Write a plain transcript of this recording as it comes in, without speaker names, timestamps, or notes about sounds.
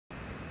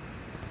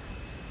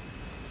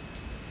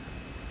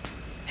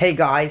Hey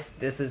guys,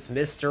 this is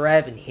Mr.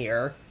 Evan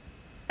here,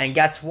 and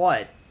guess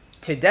what?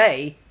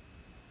 Today,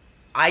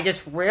 I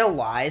just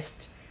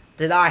realized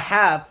that I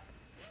have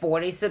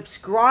 40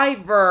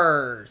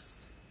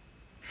 subscribers!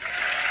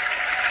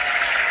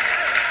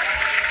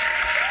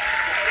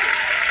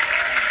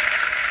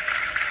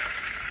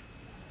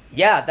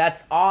 Yeah,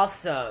 that's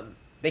awesome,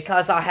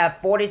 because I have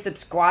 40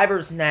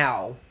 subscribers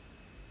now.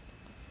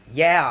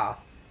 Yeah,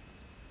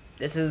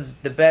 this is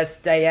the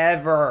best day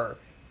ever.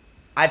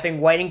 I've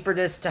been waiting for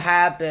this to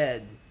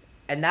happen,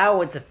 and now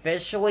it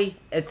officially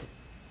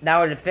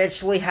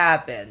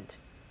happened.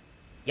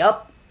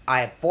 Yup,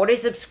 I have 40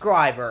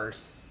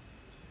 subscribers.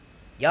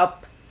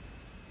 Yup.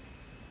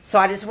 So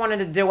I just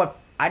wanted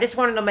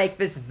to make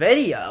this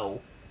video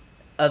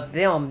of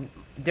them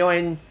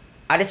doing.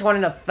 I just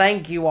wanted to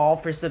thank you all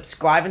for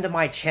subscribing to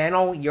my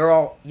channel.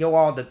 You're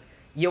the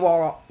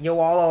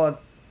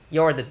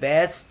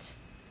best.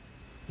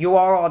 You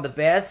are all the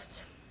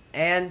best,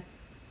 and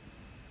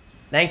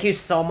thank you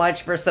so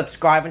much for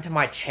subscribing to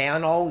my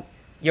channel.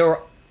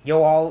 You're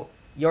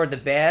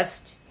the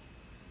best.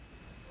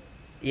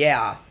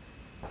 Yeah.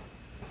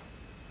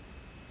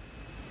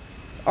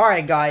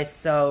 Alright guys,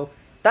 so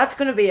that's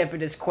gonna be it for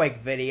this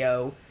quick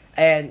video.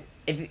 And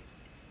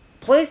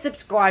please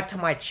subscribe to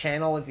my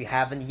channel if you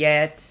haven't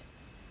yet.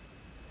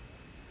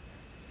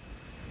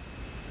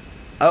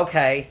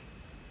 Okay.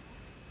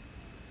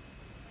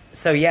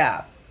 So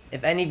yeah,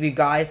 if any of you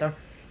guys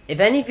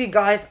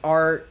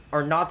are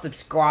not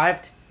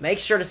subscribed, make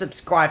sure to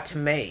subscribe to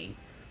me,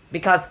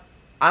 because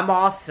I'm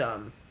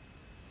awesome.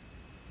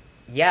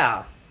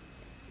 Yeah.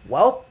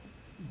 Well,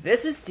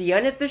 this is the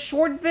end of the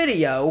short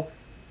video.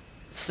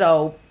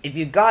 So, if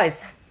you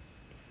guys,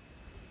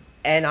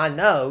 and I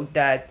know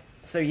that,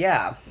 so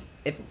yeah,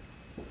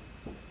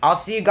 I'll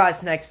see you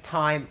guys next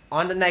time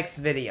on the next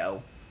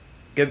video.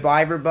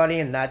 Goodbye everybody,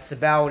 and that's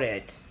about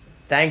it.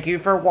 Thank you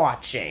for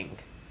watching.